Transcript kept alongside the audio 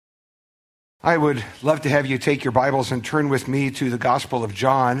I would love to have you take your Bibles and turn with me to the Gospel of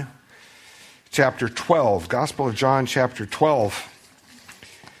John, chapter 12. Gospel of John, chapter 12.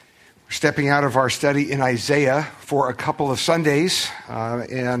 We're stepping out of our study in Isaiah for a couple of Sundays,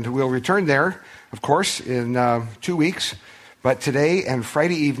 and we'll return there, of course, in 2 weeks. But today and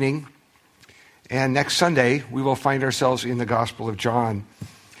Friday evening and next Sunday, we will find ourselves in the Gospel of John.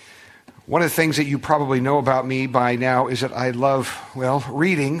 One of the things that you probably know about me by now is that I love,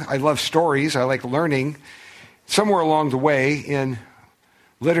 reading. I love stories. I like learning. Somewhere along the way in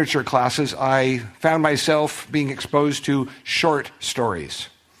literature classes, I found myself being exposed to short stories.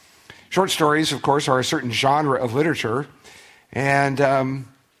 Short stories, of course, are a certain genre of literature, and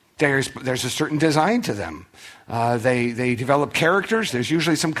there's a certain design to them. They develop characters. There's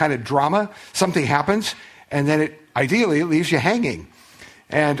usually some kind of drama. Something happens, and then it ideally leaves you hanging.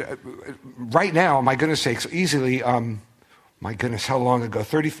 And right now, my goodness sakes, easily, how long ago?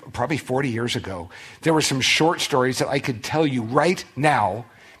 Probably 40 years ago, there were some short stories that I could tell you right now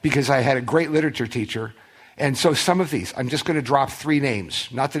because I had a great literature teacher. And so some of these, I'm just going to drop 3 names,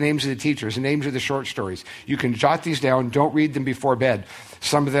 not the names of the teachers, the names of the short stories. You can jot these down. Don't read them before bed.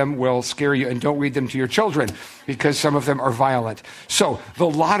 Some of them will scare you, and don't read them to your children because some of them are violent. So, The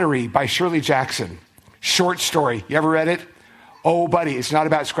Lottery by Shirley Jackson, short story. You ever read it? Oh, buddy, it's not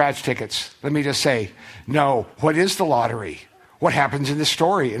about scratch tickets. Let me just say, no. What is the lottery? What happens in the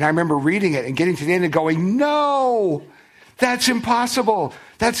story? And I remember reading it and getting to the end and going, no, that's impossible.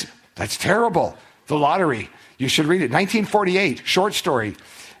 That's terrible. The Lottery. You should read it. 1948, short story.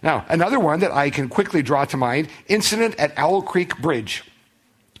 Now, another one that I can quickly draw to mind, Incident at Owl Creek Bridge,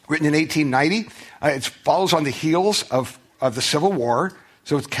 written in 1890. It follows on the heels of the Civil War.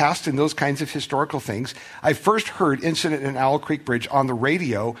 So it's cast in those kinds of historical things. I first heard Incident at Owl Creek Bridge on the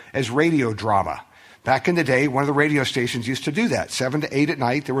radio as radio drama. Back in the day, one of the radio stations used to do that. 7 to 8 at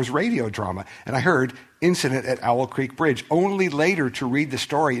night, there was radio drama. And I heard Incident at Owl Creek Bridge, only later to read the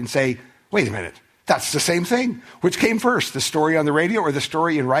story and say, wait a minute, that's the same thing. Which came first, the story on the radio or the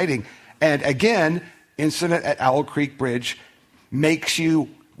story in writing? And again, Incident at Owl Creek Bridge makes you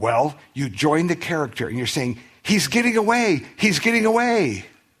join the character and you're saying, he's getting away. He's getting away.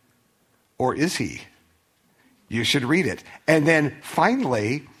 Or is he? You should read it. And then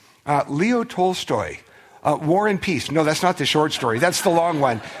finally, Leo Tolstoy, War and Peace. No, that's not the short story. That's the long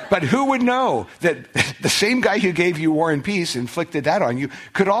one. But who would know that the same guy who gave you War and Peace, inflicted that on you,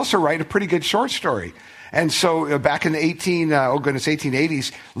 could also write a pretty good short story. And so back in the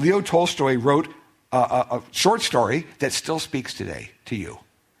 1880s, Leo Tolstoy wrote a short story that still speaks today to you.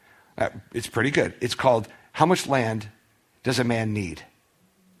 It's pretty good. It's called How Much Land Does a Man Need?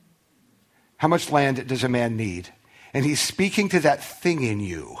 How much land does a man need? And he's speaking to that thing in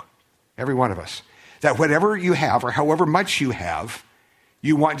you, every one of us, that whatever you have or however much you have,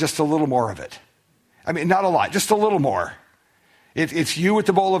 you want just a little more of it. I mean, not a lot, just a little more. It's you with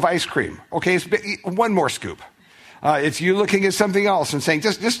the bowl of ice cream. Okay, it's one more scoop. It's you looking at something else and saying,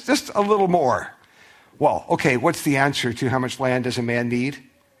 just a little more. Well, okay, what's the answer to how much land does a man need?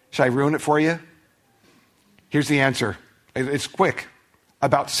 Should I ruin it for you? Here's the answer. It's quick.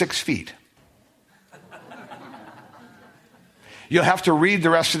 About 6 feet. You'll have to read the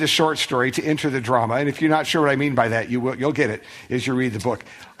rest of the short story to enter the drama. And if you're not sure what I mean by that, you'll get it as you read the book.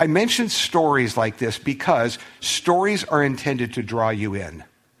 I mentioned stories like this because stories are intended to draw you in.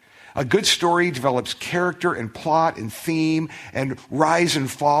 A good story develops character and plot and theme and rise and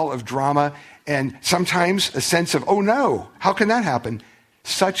fall of drama and sometimes a sense of, oh no, how can that happen?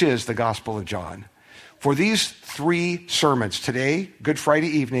 Such is the Gospel of John. For these 3 sermons, today, Good Friday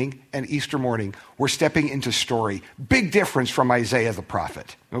evening, and Easter morning, we're stepping into story. Big difference from Isaiah the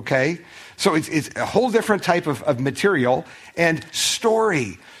prophet, okay? So it's a whole different type of material and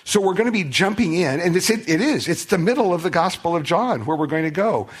story. So we're going to be jumping in, and it's the middle of the Gospel of John where we're going to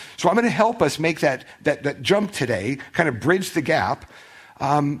go. So I'm going to help us make that jump today, kind of bridge the gap.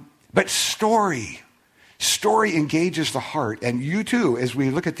 But story engages the heart, and you too, as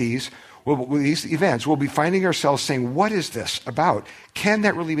we look at these events, we'll be finding ourselves saying, what is this about? Can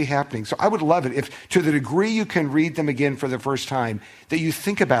that really be happening? So I would love it if, to the degree you can read them again for the first time, that you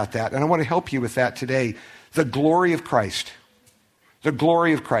think about that. And I want to help you with that today. The glory of Christ. The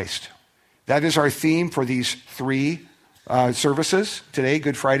glory of Christ. That is our theme for these 3 services today,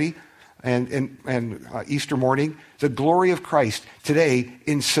 Good Friday and Easter morning. The glory of Christ today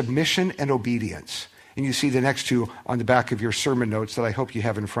in submission and obedience. And you see the next 2 on the back of your sermon notes that I hope you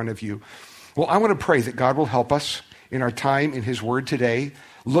have in front of you. Well, I want to pray that God will help us in our time in his word today,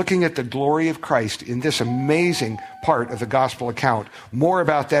 looking at the glory of Christ in this amazing part of the gospel account. More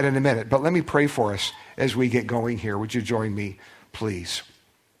about that in a minute, but let me pray for us as we get going here. Would you join me, please?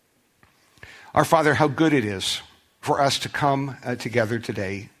 Our Father, how good it is for us to come together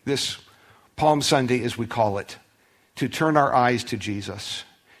today, this Palm Sunday as we call it, to turn our eyes to Jesus,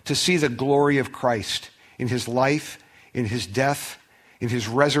 to see the glory of Christ in his life, in his death, in his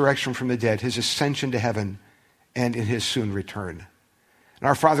resurrection from the dead, his ascension to heaven, and in his soon return. And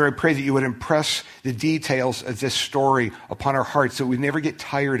our Father, I pray that you would impress the details of this story upon our hearts so we never get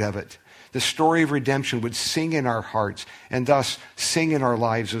tired of it. The story of redemption would sing in our hearts and thus sing in our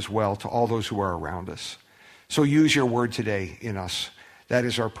lives as well to all those who are around us. So use your word today in us. That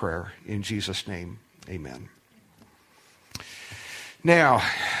is our prayer. In Jesus' name, amen. Now,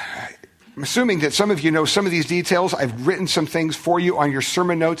 I'm assuming that some of you know some of these details. I've written some things for you on your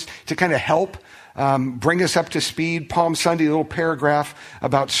sermon notes to kind of help bring us up to speed. Palm Sunday, a little paragraph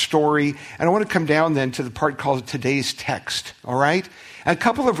about story. And I want to come down then to the part called today's text, all right? And a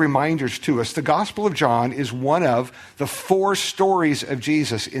couple of reminders to us. The Gospel of John is one of the 4 stories of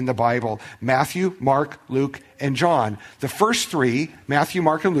Jesus in the Bible: Matthew, Mark, Luke, and John. The first 3, Matthew,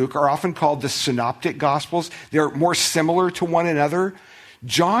 Mark, and Luke, are often called the Synoptic Gospels. They're more similar to one another.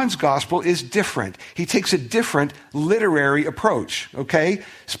 John's gospel is different. He takes a different literary approach, okay?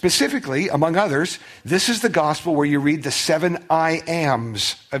 Specifically, among others, this is the gospel where you read the 7 I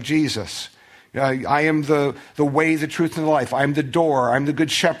ams of Jesus. I am the way, the truth, and the life. I am the door. I'm the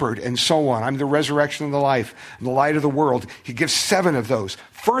good shepherd, and so on. I'm the resurrection and the life, and the light of the world. He gives 7 of those.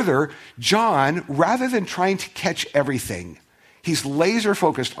 Further, John, rather than trying to catch everything, he's laser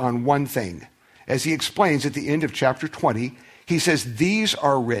focused on one thing. As he explains at the end of chapter 20, he says, these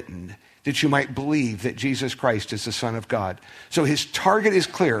are written that you might believe that Jesus Christ is the Son of God. So his target is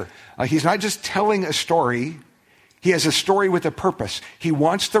clear. He's not just telling a story. He has a story with a purpose. He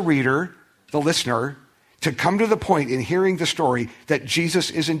wants the reader, the listener, to come to the point in hearing the story that Jesus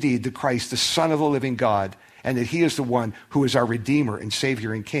is indeed the Christ, the Son of the living God, and that he is the one who is our Redeemer and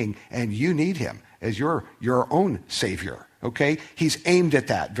Savior and King, and you need him as your own Savior, okay? He's aimed at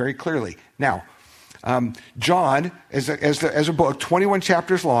that very clearly. Now, John, as a book, 21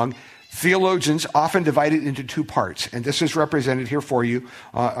 chapters long, theologians often divide it into 2 parts, and this is represented here for you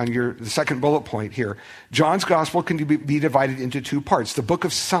on the second bullet point here. John's gospel can be divided into 2 parts: the book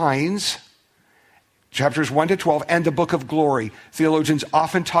of signs, chapters 1 to 12, and the book of glory. Theologians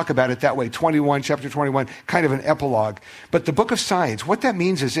often talk about it that way. Chapter 21, kind of an epilogue. But the book of signs, what that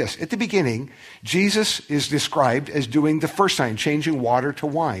means is this. At the beginning, Jesus is described as doing the first sign, changing water to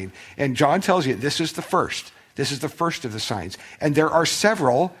wine. And John tells you this is the first. This is the first of the signs. And there are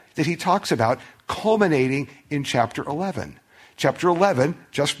several that he talks about, culminating in chapter 11. Chapter 11,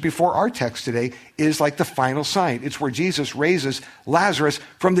 just before our text today, is like the final sign. It's where Jesus raises Lazarus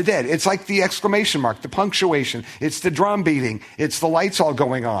from the dead. It's like the exclamation mark, the punctuation. It's the drum beating. It's the lights all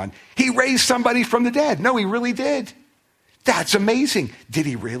going on. He raised somebody from the dead. No, he really did. That's amazing. Did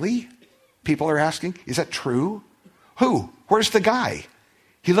he really? People are asking, is that true? Who? Where's the guy?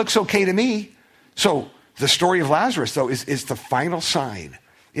 He looks okay to me. So the story of Lazarus, though, is the final sign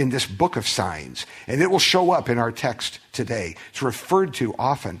in this book of signs, and it will show up in our text today. It's referred to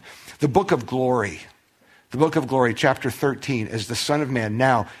often. The book of glory, chapter 13, as the Son of Man.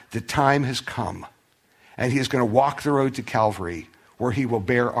 Now, the time has come, and he is going to walk the road to Calvary, where he will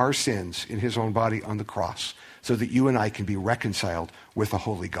bear our sins in his own body on the cross, so that you and I can be reconciled with the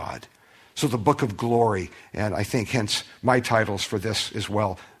holy God. So the book of glory, and I think hence my titles for this as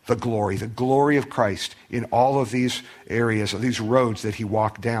well, the glory of Christ in all of these areas, of these roads that he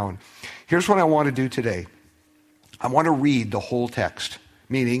walked down. Here's what I want to do today. I want to read the whole text,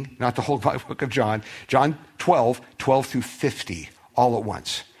 meaning not the whole book of John, John 12 through 50, all at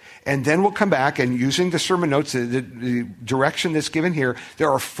once. And then we'll come back and using the sermon notes, the direction that's given here, there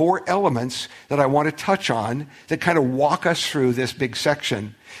are 4 elements that I want to touch on that kind of walk us through this big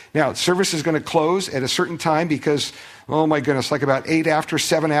section. Now, service is going to close at a certain time because, oh my goodness, like about 8 after,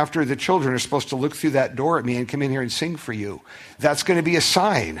 7 after, the children are supposed to look through that door at me and come in here and sing for you. That's going to be a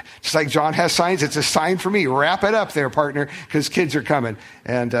sign. Just like John has signs, it's a sign for me. Wrap it up there, partner, because kids are coming.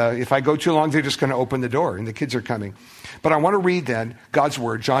 And if I go too long, they're just going to open the door and the kids are coming. But I want to read then God's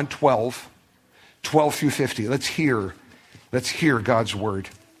word, John 12 through 50. Let's hear God's word.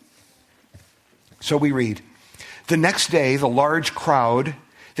 So we read, the next day, the large crowd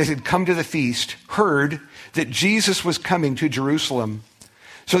that had come to the feast heard that Jesus was coming to Jerusalem.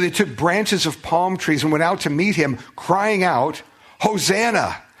 So they took branches of palm trees and went out to meet him, crying out,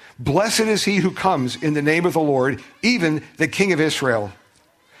 Hosanna! Blessed is he who comes in the name of the Lord, even the King of Israel.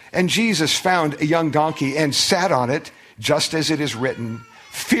 And Jesus found a young donkey and sat on it, just as it is written,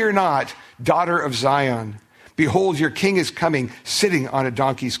 Fear not, daughter of Zion. Behold, your king is coming, sitting on a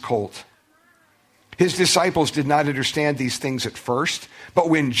donkey's colt. His disciples did not understand these things at first, but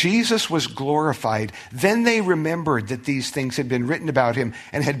when Jesus was glorified, then they remembered that these things had been written about him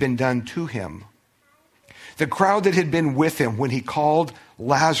and had been done to him. The crowd that had been with him when he called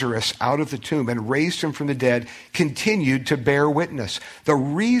Lazarus out of the tomb and raised him from the dead continued to bear witness. The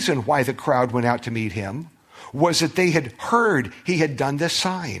reason why the crowd went out to meet him was that they had heard he had done this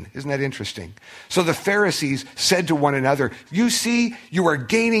sign. Isn't that interesting? So the Pharisees said to one another, "You see, you are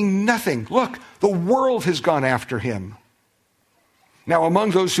gaining nothing. Look, the world has gone after him." Now,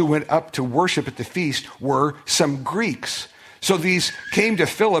 among those who went up to worship at the feast were some Greeks. So these came to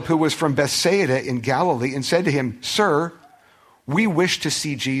Philip, who was from Bethsaida in Galilee, and said to him, "Sir, we wish to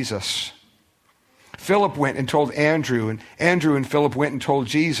see Jesus." Philip went and told Andrew, and Andrew and Philip went and told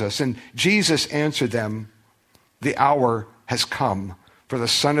Jesus. And Jesus answered them, "The hour has come for the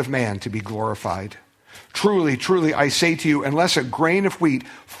Son of Man to be glorified. Truly, truly, I say to you, unless a grain of wheat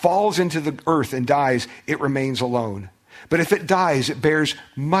falls into the earth and dies, it remains alone. But if it dies, it bears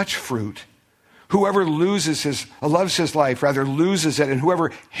much fruit. Whoever loves his life, loses it, and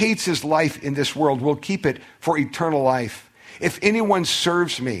whoever hates his life in this world will keep it for eternal life. If anyone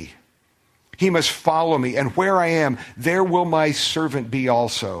serves me, he must follow me, and where I am, there will my servant be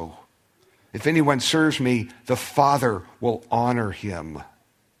also. If anyone serves me, the Father will honor him.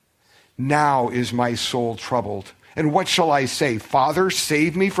 Now is my soul troubled. And what shall I say? Father,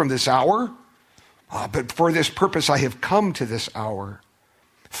 save me from this hour? But for this purpose I have come to this hour.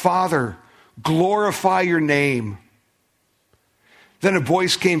 Father, glorify your name." Then a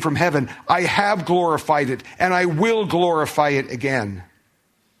voice came from heaven, "I have glorified it, and I will glorify it again."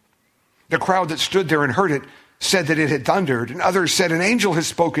 The crowd that stood there and heard it said that it had thundered, and others said, "An angel has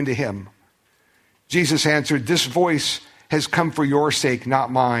spoken to him." Jesus answered, "This voice has come for your sake,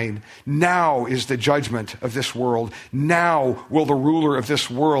 not mine. Now is the judgment of this world. Now will the ruler of this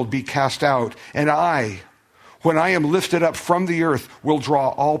world be cast out. And I, when I am lifted up from the earth, will draw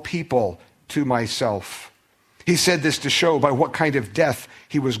all people to myself." He said this to show by what kind of death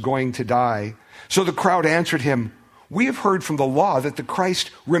he was going to die. So the crowd answered him, "We have heard from the law that the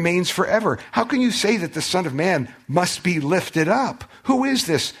Christ remains forever. How can you say that the Son of Man must be lifted up? Who is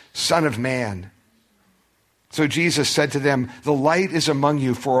this Son of Man?" So Jesus said to them, "The light is among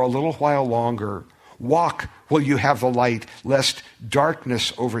you for a little while longer. Walk while you have the light, lest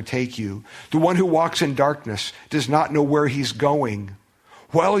darkness overtake you. The one who walks in darkness does not know where he's going.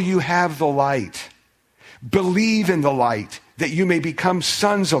 While you have the light, believe in the light, that you may become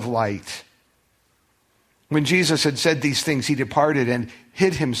sons of light." When Jesus had said these things, he departed and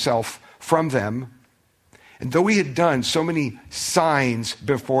hid himself from them. And though he had done so many signs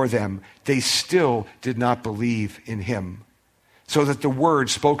before them, they still did not believe in him. So that the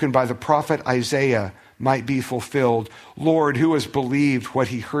word spoken by the prophet Isaiah might be fulfilled, "Lord, who has believed what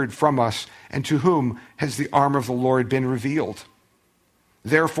he heard from us, and to whom has the arm of the Lord been revealed?"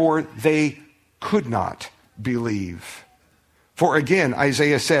 Therefore they could not believe. For again,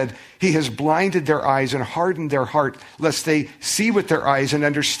 Isaiah said, "He has blinded their eyes and hardened their heart, lest they see with their eyes and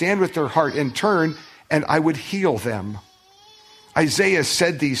understand with their heart and turn, and I would heal them." Isaiah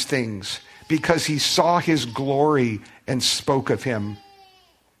said these things because he saw his glory and spoke of him.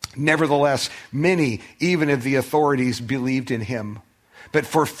 Nevertheless, many, even of the authorities, believed in him. But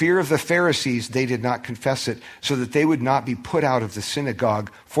for fear of the Pharisees, they did not confess it, so that they would not be put out of the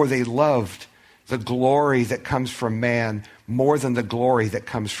synagogue, for they loved the glory that comes from man more than the glory that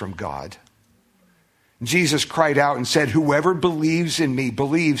comes from God. Jesus cried out and said, "Whoever believes in me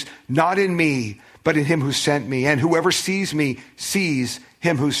believes not in me, but in him who sent me. And whoever sees me sees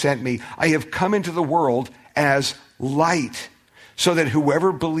him who sent me. I have come into the world as light, so that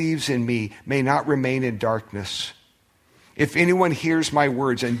whoever believes in me may not remain in darkness. If anyone hears my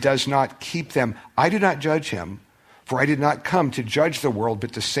words and does not keep them, I do not judge him, for I did not come to judge the world,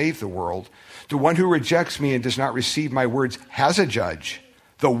 but to save the world. The one who rejects me and does not receive my words has a judge.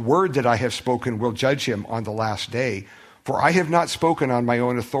 The word that I have spoken will judge him on the last day. For I have not spoken on my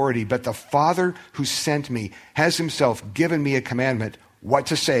own authority, but the Father who sent me has himself given me a commandment, what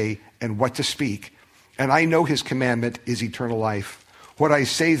to say and what to speak. And I know his commandment is eternal life. What I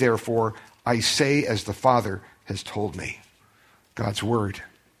say, therefore, I say as the Father has told me." God's word.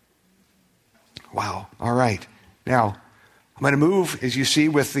 Wow. All right. Now, I'm going to move, as you see,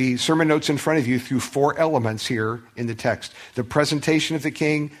 with the sermon notes in front of you through four elements here in the text. The presentation of the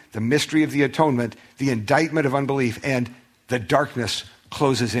king, the mystery of the atonement, the indictment of unbelief, and the darkness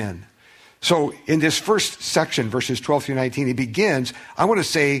closes in. So in this first section, verses 12 through 19, he begins, I want to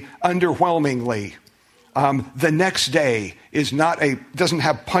say, underwhelmingly. The next day doesn't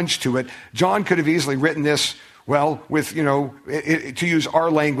have punch to it. John could have easily written this Well, with, to use our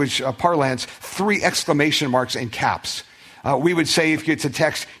language, parlance, 3 exclamation marks in caps. We would say if it's a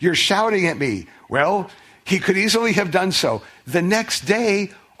text, "You're shouting at me." Well, he could easily have done so. The next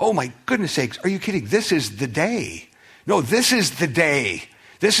day, oh my goodness sakes, are you kidding? This is the day. No, this is the day.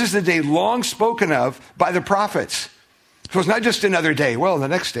 This is the day long spoken of by the prophets. So it's not just another day. Well, the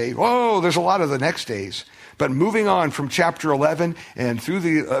next day, there's a lot of the next days. But moving on from chapter 11 and through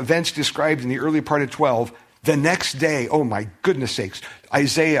the events described in the early part of 12, the next day, oh my goodness sakes,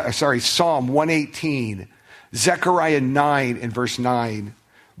 Psalm 118, Zechariah 9 and verse 9,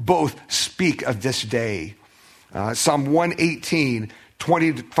 both speak of this day. Psalm 118,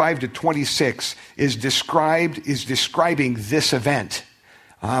 25 to 26 is describing this event.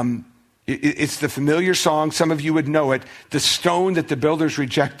 It's the familiar song. Some of you would know it. The stone that the builders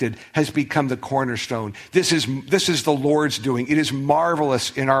rejected has become the cornerstone. This is the Lord's doing. It is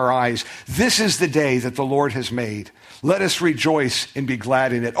marvelous in our eyes. This is the day that the Lord has made. Let us rejoice and be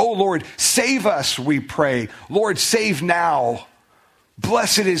glad in it. Oh Lord, save us, we pray. Lord, save now.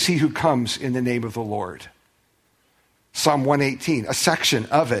 Blessed is he who comes in the name of the Lord. Psalm 118, a section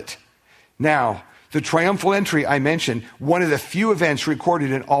of it. Now, the triumphal entry I mentioned, one of the few events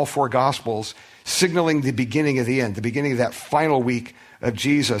recorded in all 4 Gospels, signaling the beginning of the end, the beginning of that final week of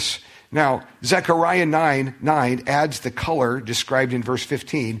Jesus. Now, Zechariah 9 adds the color described in verse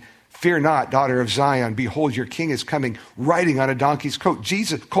 15. "Fear not, daughter of Zion. Behold, your king is coming, riding on a donkey's colt."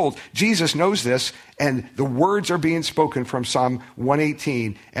 Jesus knows this, and the words are being spoken from Psalm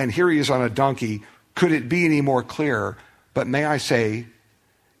 118, and here he is on a donkey. Could it be any more clear? But may I say,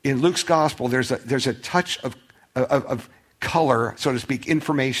 in Luke's gospel, there's a touch of color, so to speak,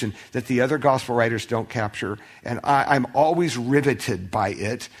 information that the other gospel writers don't capture, and I'm always riveted by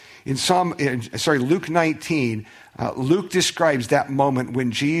it. In Luke 19, Luke describes that moment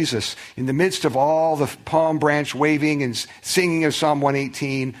when Jesus, in the midst of all the palm branch waving and singing of Psalm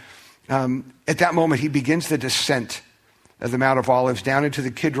 118, at that moment he begins the descent of the Mount of Olives down into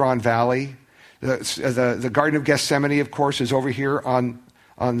the Kidron Valley. The Garden of Gethsemane, of course, is over here on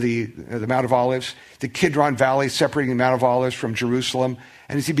the Mount of Olives, the Kidron Valley separating the Mount of Olives from Jerusalem.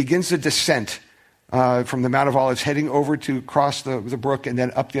 And as he begins the descent from the Mount of Olives, heading over to cross the brook and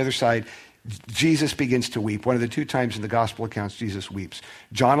then up the other side, Jesus begins to weep. One of the 2 times in the gospel accounts Jesus weeps.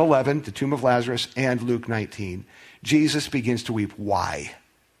 John 11, the tomb of Lazarus, and Luke 19. Jesus begins to weep. Why?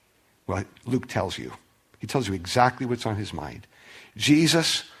 Well, Luke tells you. He tells you exactly what's on his mind.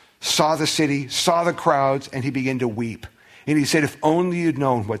 Jesus saw the city, saw the crowds, and he began to weep. And he said, if only you'd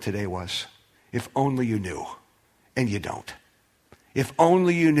known what today was. If only you knew. And you don't. If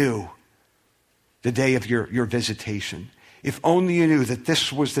only you knew the day of your visitation. If only you knew that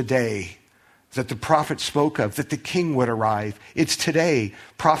this was the day that the prophet spoke of, that the king would arrive. It's today.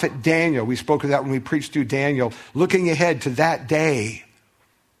 Prophet Daniel, we spoke of that when we preached through Daniel, looking ahead to that day,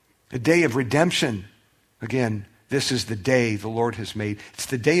 a day of redemption. Again, this is the day the Lord has made. It's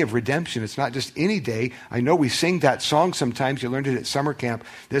the day of redemption. It's not just any day. I know we sing that song sometimes. You learned it at summer camp.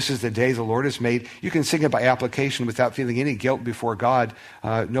 This is the day the Lord has made. You can sing it by application without feeling any guilt before God.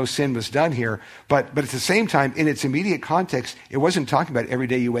 No sin was done here. But at the same time, in its immediate context, it wasn't talking about every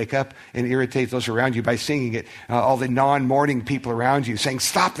day you wake up and irritate those around you by singing it. All the non-morning people around you saying,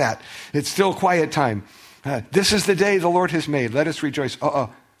 stop that. It's still quiet time. This is the day the Lord has made. Let us rejoice.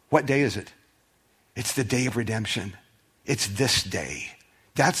 What day is it? It's the day of redemption. It's this day.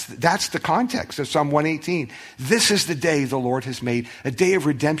 That's the context of Psalm 118. This is the day the Lord has made, a day of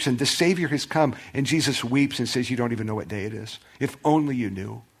redemption. The Savior has come, and Jesus weeps and says, you don't even know what day it is. If only you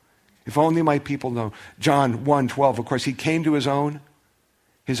knew. If only my people know. John 1:12, of course, he came to his own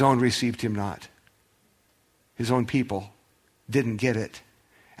received him not. His own people didn't get it.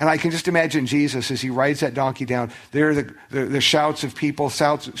 And I can just imagine Jesus as he rides that donkey down. There are the shouts of people,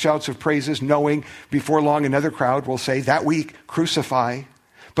 shouts of praises, knowing before long another crowd will say, that week, crucify.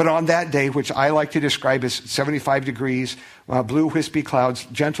 But on that day, which I like to describe as 75 degrees, blue wispy clouds,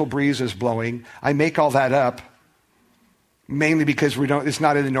 gentle breezes blowing, I make all that up, mainly because it's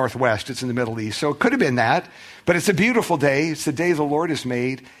not in the Northwest, it's in the Middle East. So it could have been that, but it's a beautiful day. It's the day the Lord has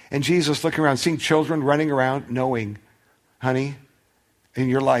made. And Jesus looking around, seeing children running around, knowing, honey, in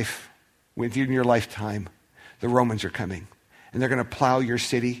your life, within your lifetime, the Romans are coming. And they're going to plow your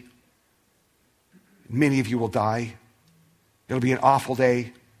city. Many of you will die. It'll be an awful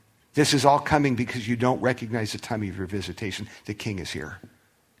day. This is all coming because you don't recognize the time of your visitation. The king is here.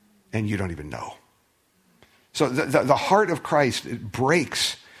 And you don't even know. So the heart of Christ, it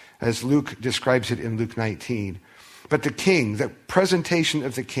breaks, as Luke describes it in Luke 19. But the king, the presentation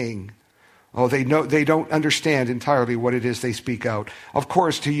of the king, they don't understand entirely what it is they speak out. Of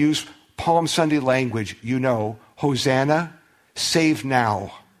course, to use Palm Sunday language, you know, Hosanna, save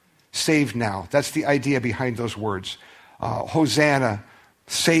now. Save now. That's the idea behind those words. Hosanna,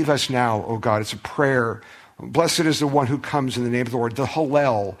 save us now, O God. It's a prayer. Blessed is the one who comes in the name of the Lord. The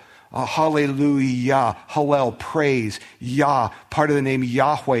Hallel, hallelujah, Hallel, praise, Yah, part of the name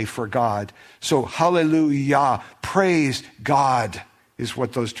Yahweh for God. So hallelujah, praise God is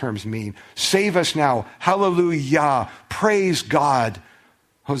what those terms mean. Save us now, hallelujah, praise God.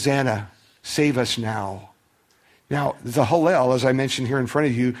 Hosanna, save us now. Now, the Hallel, as I mentioned here in front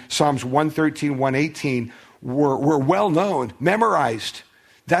of you, Psalms 113, 118, were well known, memorized.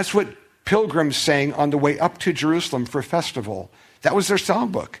 That's what pilgrims sang on the way up to Jerusalem for festival. That was their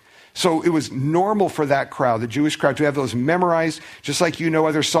psalm book. So it was normal for that crowd, the Jewish crowd, to have those memorized, just like you know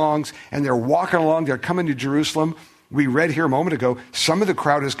other songs, and they're walking along, they're coming to Jerusalem. We read here a moment ago, some of the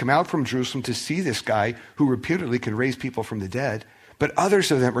crowd has come out from Jerusalem to see this guy who reputedly can raise people from the dead. But others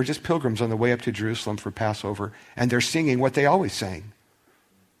of them are just pilgrims on the way up to Jerusalem for Passover, and they're singing what they always sang,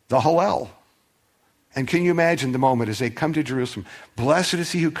 the Hallel. And can you imagine the moment as they come to Jerusalem? Blessed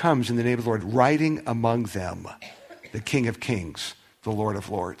is he who comes in the name of the Lord, riding among them, the King of Kings, the Lord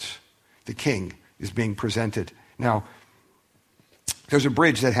of Lords. The King is being presented. Now, there's a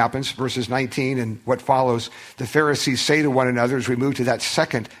bridge that happens, verses 19 and what follows. The Pharisees say to one another as we move to that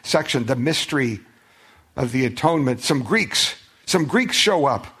second section, the mystery of the atonement. Some Greeks show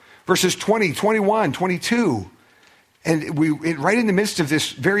up, verses 20, 21, 22. And right in the midst of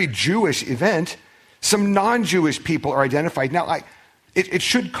this very Jewish event, some non-Jewish people are identified. Now, it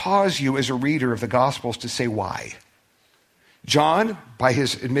should cause you as a reader of the Gospels to say why. John, by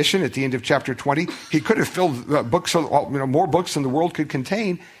his admission at the end of chapter 20, he could have filled more books than the world could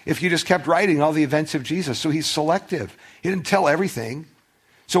contain if you just kept writing all the events of Jesus. So he's selective. He didn't tell everything.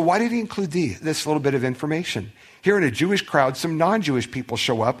 So why did he include this little bit of information? Here in a Jewish crowd, some non-Jewish people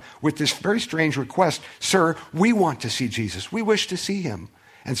show up with this very strange request. Sir, we want to see Jesus. We wish to see him.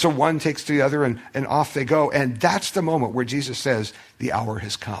 And so one takes to the other and off they go. And that's the moment where Jesus says, the hour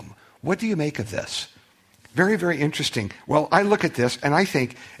has come. What do you make of this? Very, very interesting. Well, I look at this and I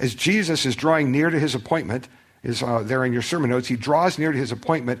think as Jesus is drawing near to his appointment, is there in your sermon notes, he draws near to his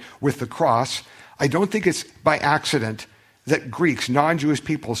appointment with the cross. I don't think it's by accident that Greeks, non-Jewish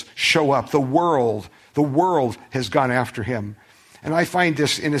peoples, show up. The world has gone after him. And I find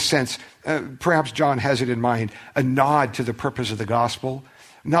this, in a sense, perhaps John has it in mind, a nod to the purpose of the gospel,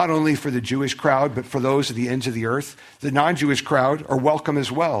 not only for the Jewish crowd, but for those at the ends of the earth. The non-Jewish crowd are welcome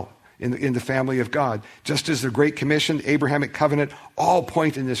as well in the family of God. Just as the Great Commission, the Abrahamic covenant, all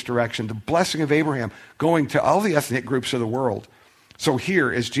point in this direction. The blessing of Abraham going to all the ethnic groups of the world. So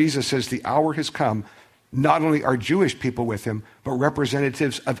here, as Jesus says, the hour has come, not only are Jewish people with him, but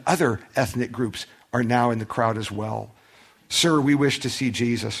representatives of other ethnic groups are now in the crowd as well. Sir, we wish to see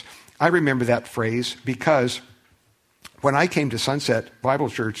Jesus. I remember that phrase because when I came to Sunset Bible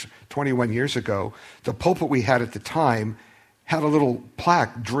Church 21 years ago, the pulpit we had at the time had a little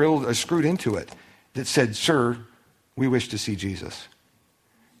plaque screwed into it that said, Sir, we wish to see Jesus.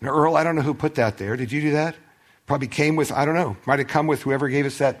 Now, Earl, I don't know who put that there. Did you do that? Probably came with, I don't know, might have come with whoever gave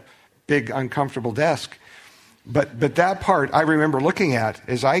us that big, uncomfortable desk. But that part I remember looking at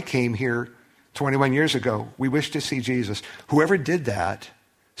as I came here 21 years ago. We wish to see Jesus. Whoever did that,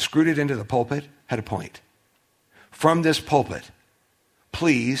 screwed it into the pulpit, had a point. From this pulpit,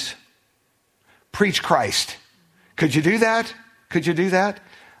 please preach Christ. Could you do that? Could you do that?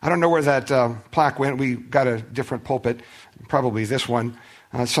 I don't know where that plaque went. We got a different pulpit, probably this one,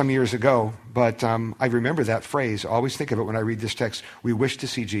 some years ago. But I remember that phrase. I always think of it when I read this text. We wish to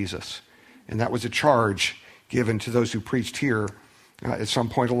see Jesus. And that was a charge given to those who preached here. At some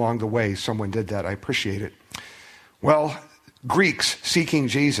point along the way, someone did that. I appreciate it. Well, Greeks seeking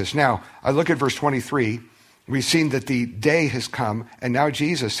Jesus. Now, I look at verse 23. We've seen that the day has come, and now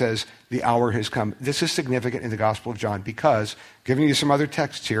Jesus says the hour has come. This is significant in the Gospel of John because, giving you some other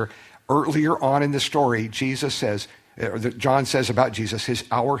texts here, earlier on in the story, John says about Jesus, his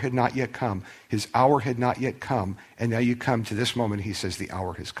hour had not yet come. His hour had not yet come. And now you come to this moment, he says the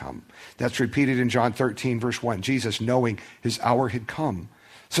hour has come. That's repeated in John 13, verse 1. Jesus knowing his hour had come.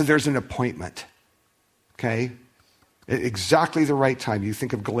 So there's an appointment. Okay? At exactly the right time. You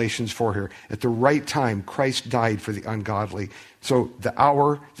think of Galatians 4 here. At the right time, Christ died for the ungodly. So the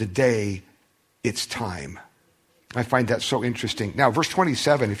hour, the day, it's time. I find that so interesting. Now, verse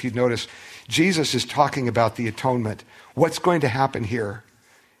 27, if you'd notice, Jesus is talking about the atonement. What's going to happen here?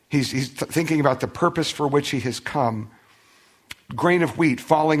 He's thinking about the purpose for which he has come. Grain of wheat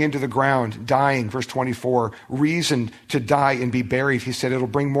falling into the ground, dying, verse 24, reason to die and be buried. He said it'll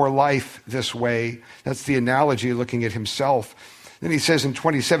bring more life this way. That's the analogy looking at himself. Then he says in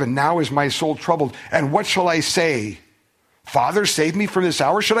 27, now is my soul troubled, and what shall I say? Father, save me from this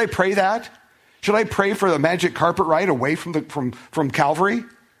hour. Should I pray that? Should I pray for the magic carpet ride away from Calvary?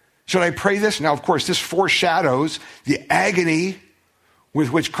 Should I pray this? Now, of course, this foreshadows the agony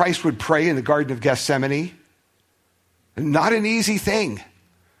with which Christ would pray in the Garden of Gethsemane. Not an easy thing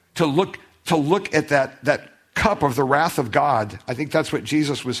to look at that cup of the wrath of God. I think that's what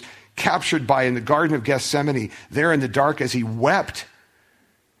Jesus was captured by in the Garden of Gethsemane, there in the dark as he wept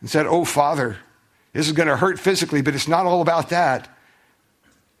and said, oh, Father, this is going to hurt physically, but it's not all about that.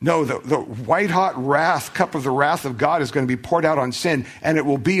 No, the white-hot cup of the wrath of God is going to be poured out on sin, and it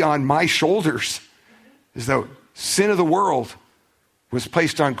will be on my shoulders, as though sin of the world was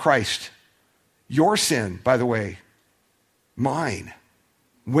placed on Christ. Your sin, by the way, mine,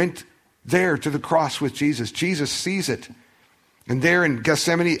 went there to the cross with Jesus. Jesus sees it. And there in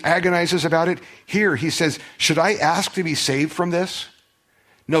Gethsemane, agonizes about it. Here he says, should I ask to be saved from this?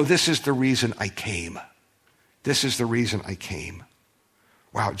 No, this is the reason I came. This is the reason I came.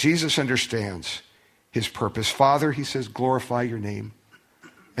 Wow, Jesus understands his purpose. Father, he says, glorify your name.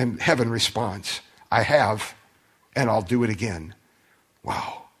 And heaven responds, I have, and I'll do it again.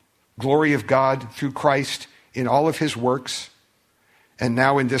 Wow. Glory of God through Christ in all of his works. And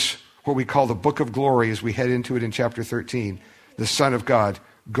now in this, what we call the book of glory, as we head into it in chapter 13, the Son of God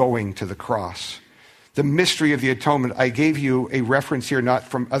going to the cross. The mystery of the atonement. I gave you a reference here, not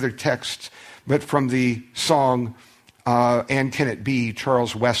from other texts, but from the song, And Can It Be,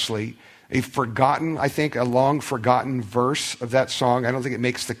 Charles Wesley. A long forgotten verse of that song. I don't think it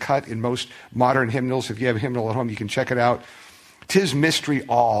makes the cut in most modern hymnals. If you have a hymnal at home, you can check it out. 'Tis mystery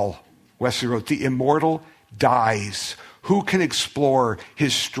all, Wesley wrote. The immortal dies. Who can explore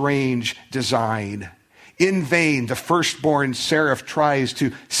his strange design? In vain, the firstborn seraph tries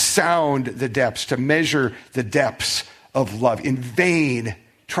to sound the depths, to measure the depths of love. In vain,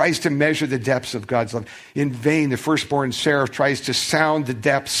 tries to measure the depths of God's love. In vain, the firstborn seraph tries to sound the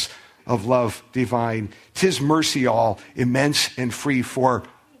depths of love divine. 'Tis mercy all, immense and free, for,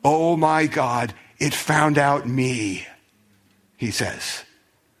 oh my God, it found out me, he says.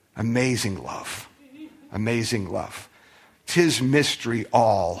 Amazing love. Amazing love. 'Tis mystery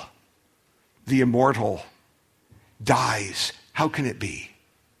all. The immortal dies. How can it be?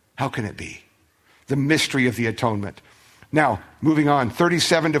 How can it be? The mystery of the atonement. Now, moving on,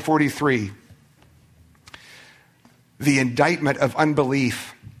 37 to 43. The indictment of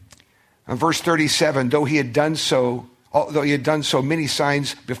unbelief. In verse 37, though he had done so many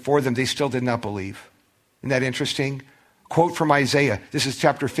signs before them, they still did not believe. Isn't that interesting? Quote from Isaiah. This is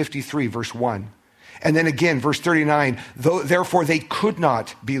chapter 53, verse 1. And then again, verse 39, therefore they could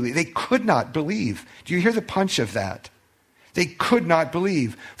not believe. They could not believe. Do you hear the punch of that? They could not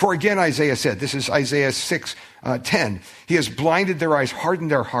believe. For again, Isaiah said, this is Isaiah 6:10, he has blinded their eyes,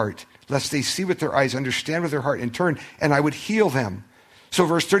 hardened their heart, lest they see with their eyes, understand with their heart, and turn, and I would heal them. So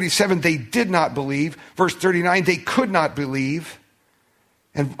verse 37, they did not believe. Verse 39, they could not believe.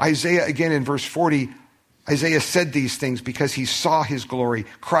 And Isaiah again in verse 40, Isaiah said these things because he saw his glory,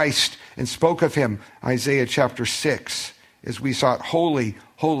 Christ, and spoke of him. Isaiah chapter 6, as we saw it, holy,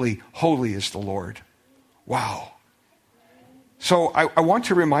 holy, holy is the Lord. Wow. So I want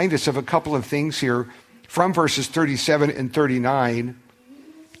to remind us of a couple of things here from verses 37 and 39.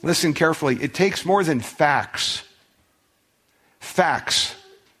 Listen carefully. It takes more than facts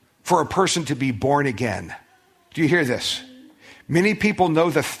for a person to be born again. Do you hear this? Many people know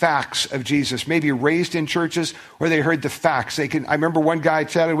the facts of Jesus, maybe raised in churches where they heard the facts. I remember one guy I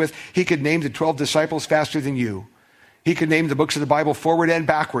chatted with, he could name the 12 disciples faster than you. He could name the books of the Bible forward and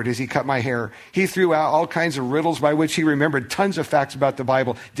backward as he cut my hair. He threw out all kinds of riddles by which he remembered tons of facts about the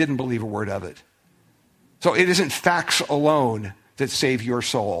Bible, didn't believe a word of it. So it isn't facts alone that save your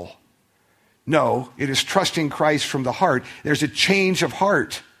soul. No, it is trusting Christ from the heart. There's a change of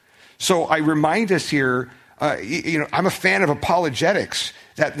heart. So I remind us here, I'm a fan of apologetics,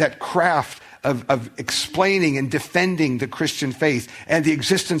 that craft of explaining and defending the Christian faith and the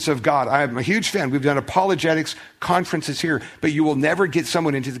existence of God. I'm a huge fan. We've done apologetics conferences here, but you will never get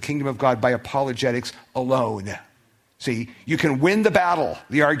someone into the kingdom of God by apologetics alone. See, you can win the battle,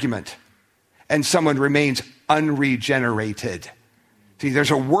 the argument, and someone remains unregenerated. See,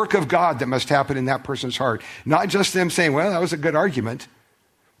 there's a work of God that must happen in that person's heart. Not just them saying, well, that was a good argument,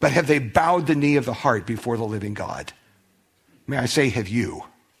 but have they bowed the knee of the heart before the living God? May I say, have you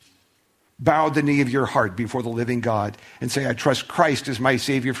bowed the knee of your heart before the living God and say, I trust Christ as my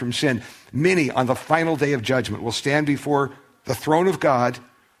Savior from sin? Many on the final day of judgment will stand before the throne of God,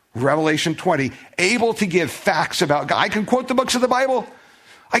 Revelation 20, able to give facts about God. I can quote the books of the Bible.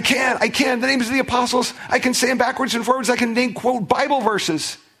 I can. The names of the apostles, I can say them backwards and forwards. I can name, quote, Bible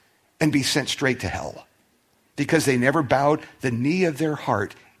verses and be sent straight to hell because they never bowed the knee of their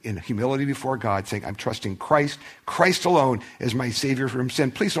heart in humility before God, saying, I'm trusting Christ alone as my Savior from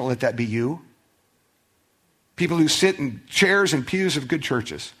sin. Please don't let that be you. People who sit in chairs and pews of good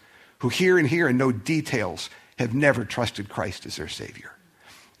churches, who hear and know details, have never trusted Christ as their Savior.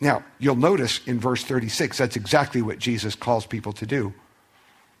 Now, you'll notice in verse 36, that's exactly what Jesus calls people to do.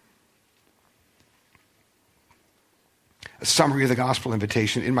 A summary of the gospel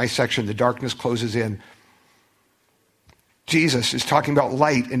invitation. In my section, the darkness closes in. Jesus is talking about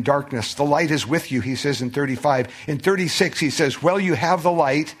light and darkness. The light is with you, he says in 35. In 36, he says, well, you have the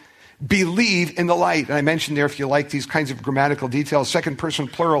light. Believe in the light. And I mentioned there, if you like these kinds of grammatical details, second person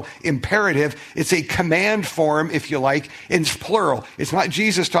plural imperative. It's a command form, if you like. It's plural. It's not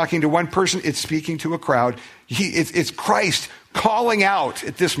Jesus talking to one person. It's speaking to a crowd. It's Christ calling out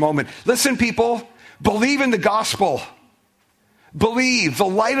at this moment. Listen, people, believe in the gospel. Believe. The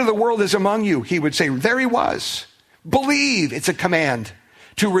light of the world is among you, he would say. There he was. Believe. It's a command.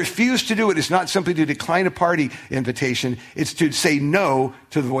 To refuse to do it is not simply to decline a party invitation. It's to say no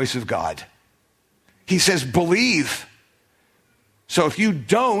to the voice of God. He says, believe. So if you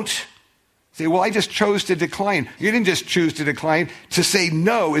don't, say, well, I just chose to decline. You didn't just choose to decline. To say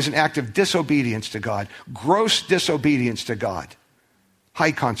no is an act of disobedience to God. Gross disobedience to God.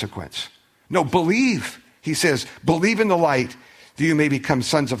 High consequence. No, believe. He says, believe in the light, that you may become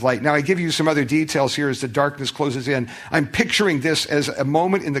sons of light. Now, I give you some other details here as the darkness closes in. I'm picturing this as a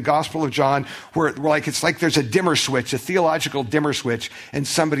moment in the Gospel of John where it's like there's a dimmer switch, a theological dimmer switch, and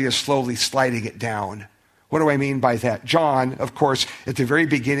somebody is slowly sliding it down. What do I mean by that? John, of course, at the very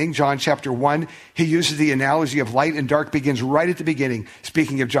beginning, John chapter 1, he uses the analogy of light and dark, begins right at the beginning,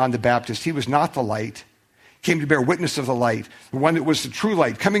 speaking of John the Baptist. He was not the light, came to bear witness of the light, the one that was the true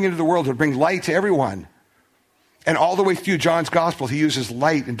light, coming into the world to bring light to everyone. And all the way through John's gospel, he uses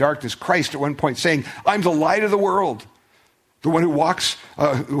light and darkness. Christ at one point saying, I'm the light of the world. The one who walks,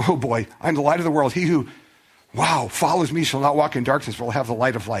 I'm the light of the world. He who, follows me shall not walk in darkness, but will have the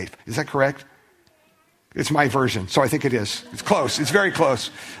light of life. Is that correct? It's my version, so I think it is. It's close. It's very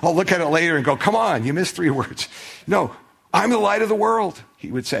close. I'll look at it later and go, come on, you missed 3 words. No, I'm the light of the world,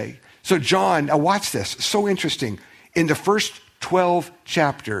 he would say. So John, now watch this. So interesting. In the first 12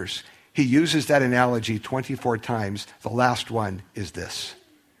 chapters, he uses that analogy 24 times. The last one is this,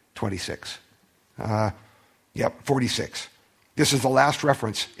 26. 46. This is the last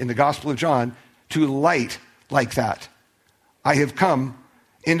reference in the Gospel of John to light like that. I have come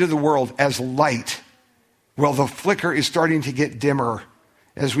into the world as light. Well, the flicker is starting to get dimmer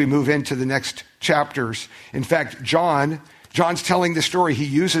as we move into the next chapters. In fact, John's telling the story. He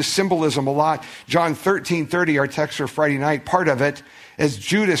uses symbolism a lot. John 13:30, our text for Friday night, part of it, as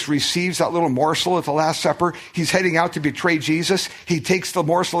Judas receives that little morsel at the Last Supper, he's heading out to betray Jesus. He takes the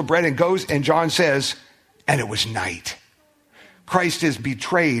morsel of bread and goes, and John says, and it was night. Christ is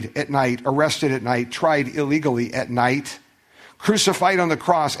betrayed at night, arrested at night, tried illegally at night, crucified on the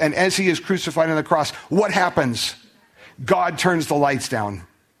cross. And as he is crucified on the cross, what happens? God turns the lights down.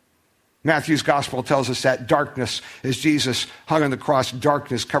 Matthew's gospel tells us that darkness, as Jesus hung on the cross,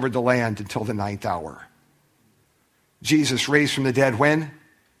 darkness covered the land until the 9th hour. Jesus raised from the dead when?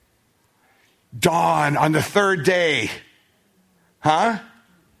 Dawn on the 3rd day.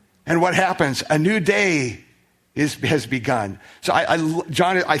 And what happens? A new day has begun. So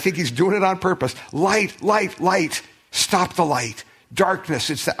John, I think he's doing it on purpose. Light, light, light. Stop the light.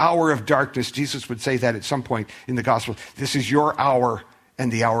 Darkness, it's the hour of darkness. Jesus would say that at some point in the gospel. This is your hour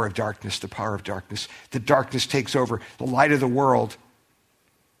and the hour of darkness, the power of darkness. The darkness takes over. The light of the world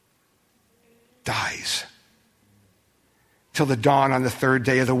dies. Till the dawn on the 3rd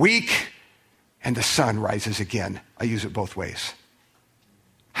day of the week, and the sun rises again. I use it both ways.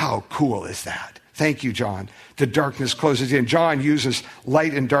 How cool is that? Thank you, John. The darkness closes in. John uses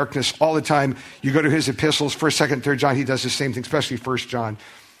light and darkness all the time. You go to his epistles, 1st, 2nd, 3rd John, he does the same thing, especially 1st John.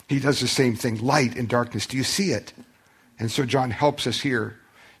 He does the same thing, light and darkness. Do you see it? And so John helps us here.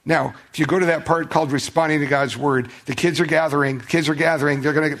 Now, if you go to that part called responding to God's word, the kids are gathering.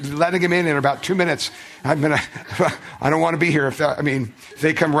 They're going to letting him in about 2 minutes. I don't want to be here if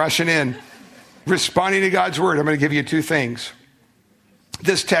they come rushing in. Responding to God's word, I'm going to give you 2 things.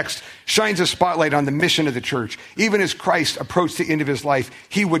 This text shines a spotlight on the mission of the church. Even as Christ approached the end of his life,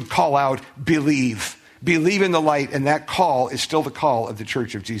 he would call out, believe. Believe in the light, and that call is still the call of the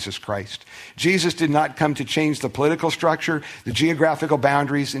Church of Jesus Christ. Jesus did not come to change the political structure, the geographical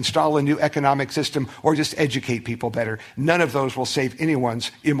boundaries, install a new economic system, or just educate people better. None of those will save anyone's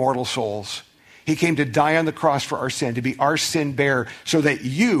immortal souls. He came to die on the cross for our sin, to be our sin bearer, so that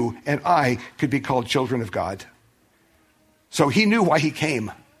you and I could be called children of God. So he knew why he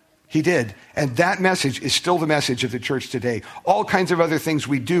came. He did. And that message is still the message of the church today. All kinds of other things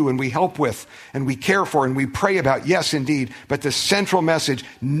we do and we help with and we care for and we pray about, yes, indeed. But the central message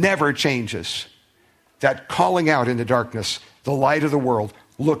never changes. That calling out in the darkness, the light of the world,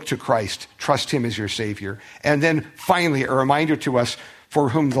 look to Christ. Trust him as your Savior. And then finally, a reminder to us for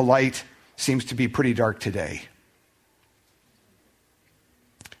whom the light seems to be pretty dark today.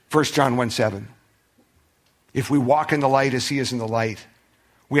 1 John 1:7. If we walk in the light as he is in the light,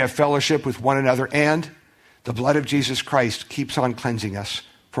 we have fellowship with one another, and the blood of Jesus Christ keeps on cleansing us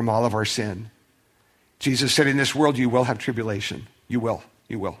from all of our sin. Jesus said, in this world you will have tribulation. You will.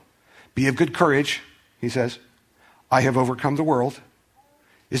 Be of good courage, he says. I have overcome the world.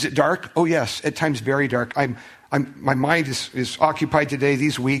 Is it dark? Oh yes, at times very dark. My mind is occupied today,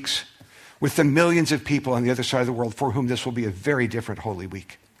 these weeks, with the millions of people on the other side of the world for whom this will be a very different Holy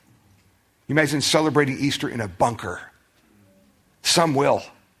Week. You imagine celebrating Easter in a bunker. Some will.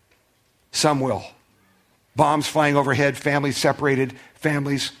 Bombs flying overhead, families separated,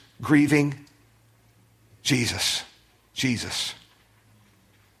 families grieving. Jesus.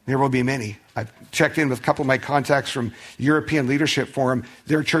 There will be many. I've checked in with a couple of my contacts from European Leadership Forum.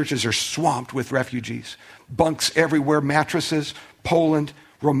 Their churches are swamped with refugees. Bunks everywhere, mattresses, Poland,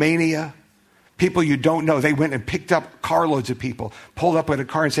 Romania. People you don't know. They went and picked up carloads of people, pulled up in a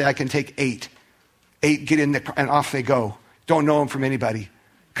car and said, I can take 8. 8 get in the car, and off they go. Don't know them from anybody.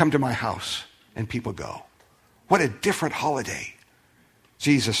 Come to my house, and people go. What a different holiday.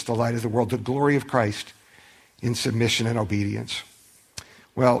 Jesus, the light of the world, the glory of Christ in submission and obedience.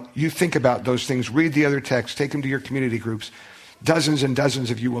 Well, you think about those things. Read the other texts. Take them to your community groups. Dozens and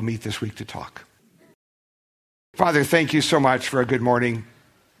dozens of you will meet this week to talk. Father, thank you so much for a good morning.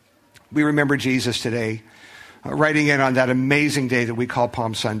 We remember Jesus today, riding in on that amazing day that we call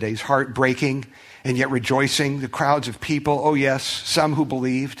Palm Sundays, heartbreaking and yet rejoicing. The crowds of people, oh yes, some who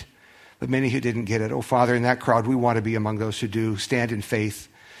believed, but many who didn't get it. Oh Father, in that crowd, we want to be among those who do stand in faith,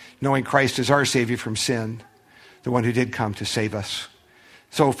 knowing Christ is our Savior from sin, the one who did come to save us.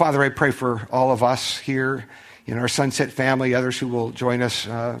 So Father, I pray for all of us here in our Sunset family, others who will join us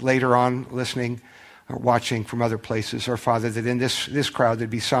later on listening or watching from other places. Or Father, that in this crowd there'd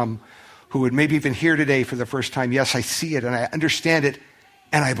be some who would maybe even hear today for the first time, yes, I see it and I understand it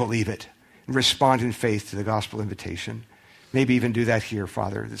and I believe it, and respond in faith to the gospel invitation. Maybe even do that here,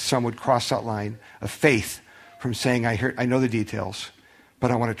 Father, that some would cross that line of faith from saying, I know the details,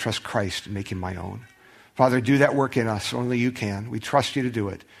 but I want to trust Christ and make him my own. Father, do that work in us. Only you can. We trust you to do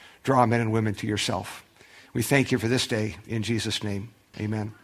it. Draw men and women to yourself. We thank you for this day. In Jesus' name, amen.